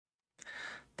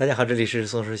大家好，这里是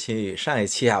宋时新语。上一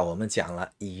期我们讲了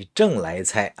以正来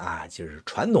猜就是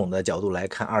传统的角度来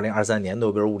看2023年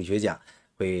诺贝尔物理学奖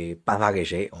会颁发给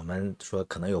谁。我们说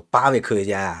可能有8位科学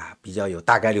家比较有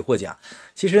大概率获奖。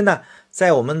其实呢，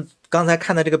在我们刚才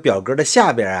看的这个表格的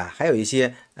下边还有一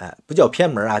些不叫偏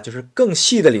门就是更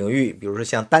细的领域，比如说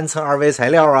像单层二维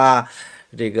材料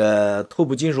这个拓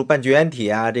扑金属半绝缘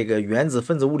体这个原子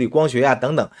分子物理光学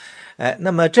等等。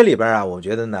那么这里边我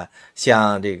觉得呢，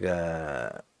像这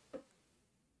个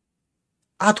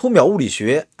阿托秒物理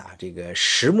学这个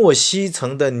石墨烯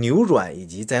层的扭转，以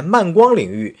及在慢光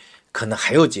领域可能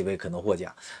还有几位可能获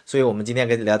奖。所以我们今天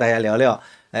跟大家聊聊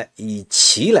以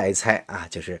棋来猜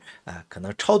就是可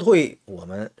能超脱我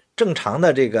们正常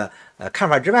的这个看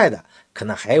法之外的，可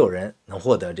能还有人能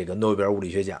获得这个诺贝尔物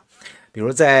理学奖。比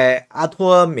如在阿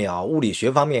托秒物理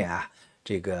学方面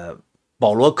这个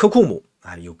保罗科库姆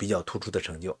有比较突出的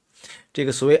成就。这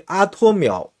个所谓阿托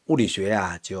秒物理学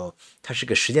它是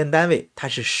个时间单位，它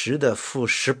是10的负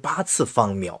18次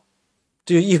方秒，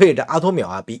这就意味着阿托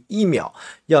秒比1秒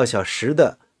要小10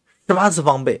的18次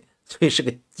方倍，所以是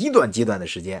个极短的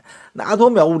时间。那阿托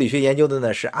秒物理学研究的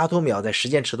呢，是阿托秒在时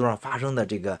间尺度上发生的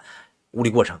这个物理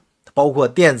过程，包括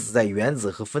电子在原子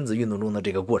和分子运动中的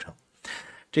这个过程。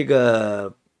这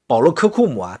个保罗科库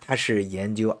姆他是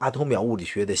研究阿托秒物理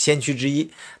学的先驱之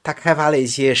一，他开发了一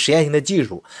些实验性的技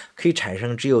术，可以产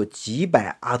生只有几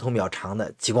百阿托秒长的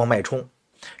极光脉冲。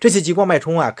这些极光脉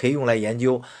冲可以用来研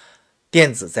究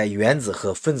电子在原子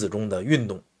和分子中的运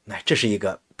动。这是一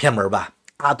个偏门吧，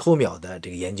阿托秒的这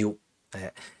个研究。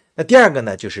那第二个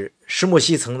呢，就是石墨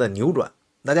烯层的扭转。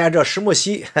大家知道石墨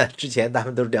烯，之前咱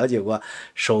们都了解过，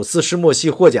首次石墨烯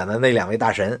获奖的那2位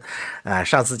大神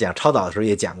上次讲超导的时候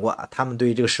也讲过他们对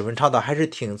于这个室温超导还是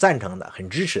挺赞成的，很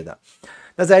支持的。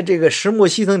那在这个石墨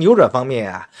烯层扭转方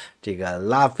面这个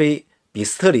拉菲比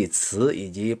斯特里茨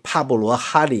以及帕布罗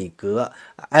哈里格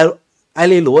埃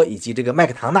雷罗以及这个麦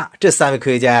克唐纳这3位科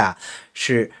学家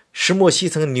是石墨烯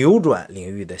层扭转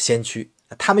领域的先驱。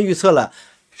他们预测了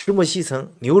石墨烯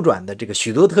层扭转的这个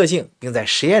许多特性，并在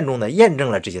实验中呢验证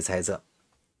了这些猜测。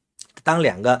当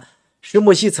2个石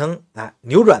墨烯层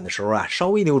扭转的时候稍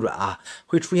微扭转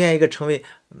会出现一个称为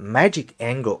magic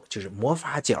angle， 就是魔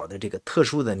法角的这个特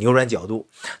殊的扭转角度。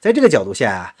在这个角度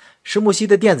下石墨烯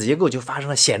的电子结构就发生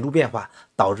了显著变化，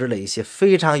导致了一些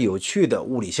非常有趣的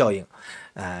物理效应。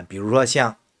比如说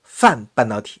像泛半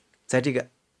导体，在这个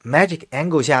magic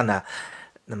angle 下呢，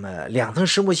那么2层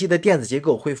石墨烯的电子结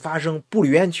构会发生布里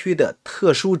渊区的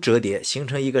特殊折叠，形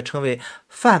成一个称为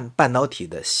泛半导体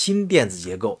的新电子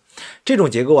结构。这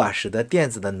种结构使得电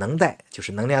子的能带，就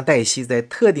是能量代谢，在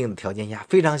特定的条件下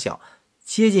非常小，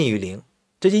接近于0。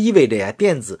这就意味着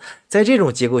电子在这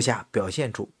种结构下表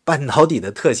现出半导体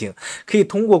的特性，可以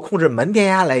通过控制门电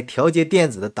压来调节电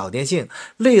子的导电性，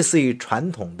类似于传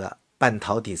统的半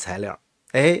导体材料。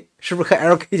是不是和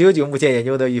LK99 目前研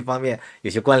究的一方面有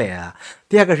些关联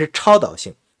第二个是超导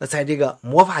性。那在这个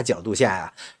魔法角度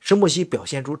下石墨烯表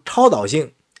现出超导性，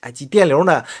即电流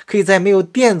呢可以在没有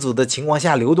电阻的情况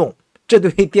下流动，这对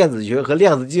于电子学和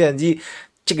量子计算机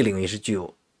这个领域是具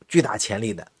有巨大潜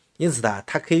力的。因此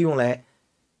它可以用来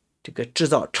这个制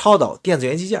造超导电子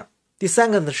元器件。第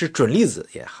三个呢是准粒子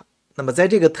也好。那么在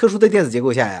这个特殊的电子结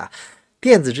构下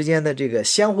电子之间的这个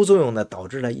相互作用呢，导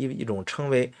致了一种称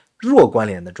为弱关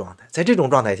联的状态。在这种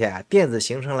状态下电子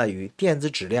形成了与电子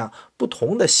质量不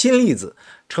同的新粒子，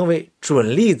称为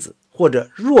准粒子或者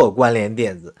弱关联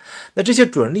电子。那这些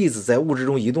准粒子在物质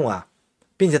中移动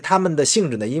并且它们的性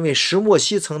质呢，因为石墨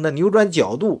烯层的扭转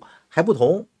角度还不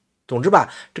同。总之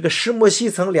吧，这个石墨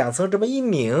烯层2层这么一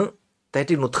拧，在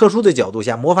这种特殊的角度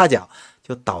下，魔法角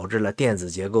就导致了电子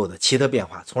结构的奇特变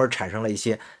化，从而产生了一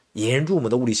些引人注目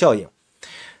的物理效应。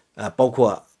包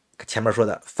括前面说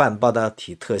的泛半导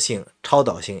体特性、超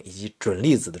导性以及准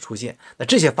粒子的出现。那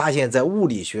这些发现在物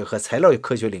理学和材料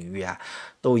科学领域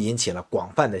都引起了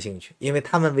广泛的兴趣，因为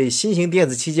它们为新型电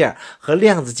子器件和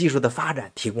量子技术的发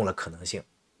展提供了可能性。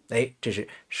这是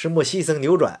石墨烯层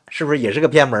扭转，是不是也是个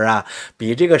偏门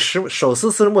比这个手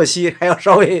撕石墨烯还要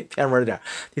稍微偏门点。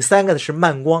第三个呢是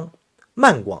慢光。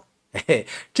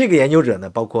这个研究者呢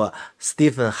包括斯蒂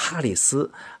芬·哈里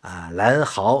斯莱恩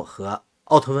豪和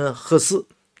奥特温·赫斯，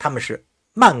他们是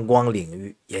慢光领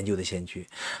域研究的先驱。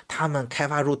他们开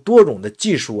发出多种的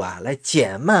技术来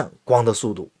减慢光的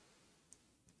速度，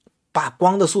把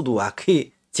光的速度可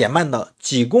以减慢到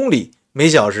几公里每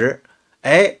小时。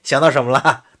想到什么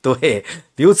了？对，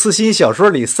刘慈欣小说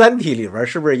里《三体》里边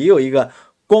是不是也有一个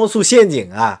光速陷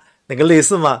阱那个类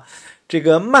似吗？这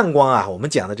个慢光我们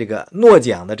讲的这个诺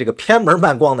奖的这个偏门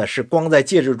慢光呢，是光在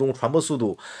介质中传播速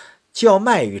度较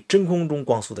慢于真空中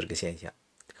光速的这个现象，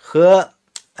和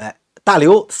大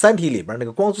刘三体里边那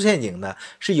个光速陷阱呢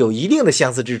是有一定的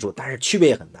相似之处，但是区别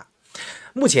也很大。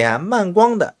目前慢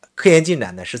光的科研进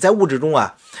展呢是在物质中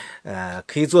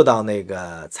可以做到那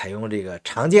个采用这个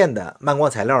常见的慢光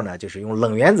材料呢，就是用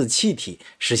冷原子气体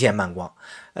实现慢光。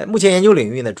目前研究领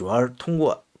域呢主要是通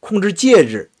过控制介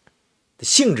质的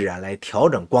性质来调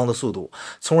整光的速度，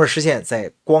从而实现在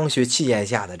光学器件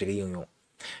下的这个应用。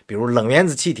比如冷原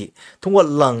子气体通过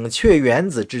冷却原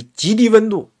子至极低温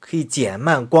度，可以减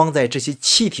慢光在这些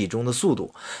气体中的速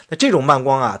度。那这种慢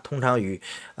光通常与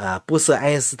波色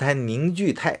爱因斯坦凝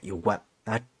聚态有关。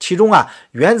其中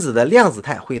原子的量子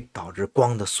态会导致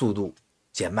光的速度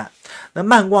减慢。那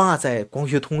慢光在光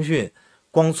学通讯、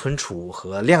光存储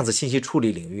和量子信息处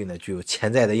理领域呢具有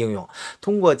潜在的应用。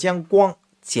通过将光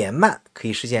减慢，可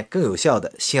以实现更有效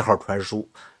的信号传输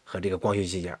和这个光学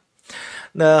器件。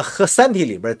那和三体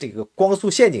里边这个光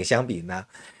速陷阱相比呢，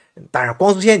当然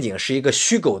光速陷阱是一个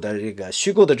虚构的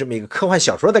这么一个科幻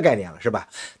小说的概念了，是吧？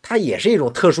它也是一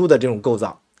种特殊的这种构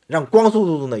造，让光速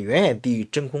度呢远远低于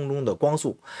真空中的光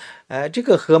速。这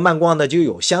个和慢光呢就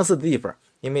有相似的地方，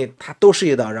因为它都涉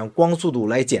及到让光速度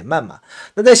来减慢嘛。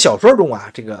那在小说中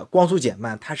这个光速减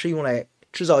慢它是用来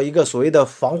制造一个所谓的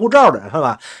防护罩的，是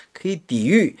吧？可以抵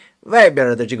御外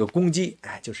边的这个攻击。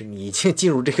就是你已经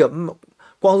进入这个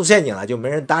光速陷阱了，就没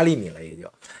人搭理你了，也就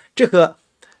这和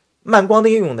慢光的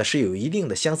应用呢是有一定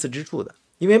的相似之处的。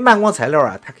因为慢光材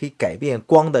料它可以改变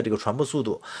光的这个传播速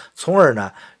度，从而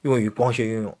呢用于光学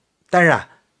应用。但是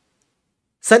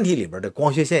三体里边的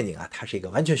光学陷阱它是一个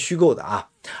完全虚构的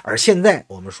而现在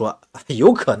我们说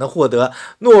有可能获得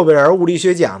诺贝尔物理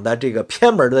学奖的这个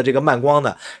偏门的这个慢光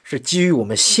呢，是基于我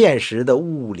们现实的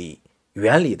物理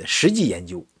原理的实际研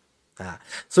究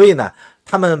所以呢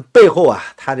他们背后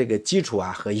它这个基础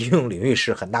和应用领域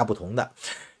是很大不同的。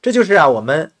这就是我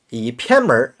们以偏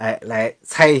门来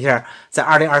猜一下，在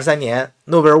2023年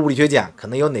诺贝尔物理学奖可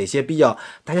能有哪些比较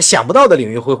大家想不到的领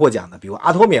域会获奖的，比如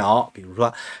阿托秒，比如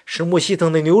说石墨烯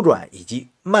层的扭转，以及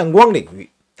慢光领域。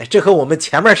这和我们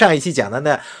前面上一期讲的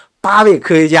那8位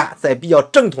科学家在比较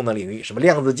正统的领域，什么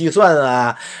量子计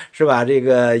算是吧，这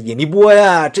个引力波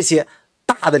这些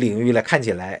大的领域来看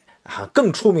起来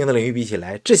更出名的领域比起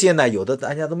来，这些呢有的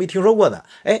大家都没听说过的，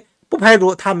不排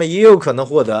除他们也有可能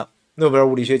获得诺贝尔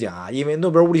物理学奖因为诺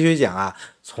贝尔物理学奖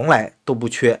从来都不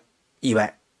缺意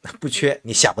外，不缺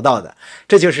你想不到的。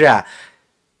这就是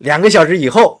2个小时以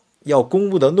后要公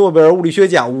布的诺贝尔物理学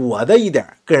奖我的一点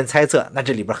个人猜测，那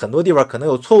这里边很多地方可能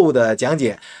有错误的讲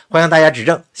解，欢迎大家指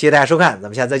正。谢谢大家收看，咱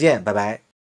们下次再见，拜拜。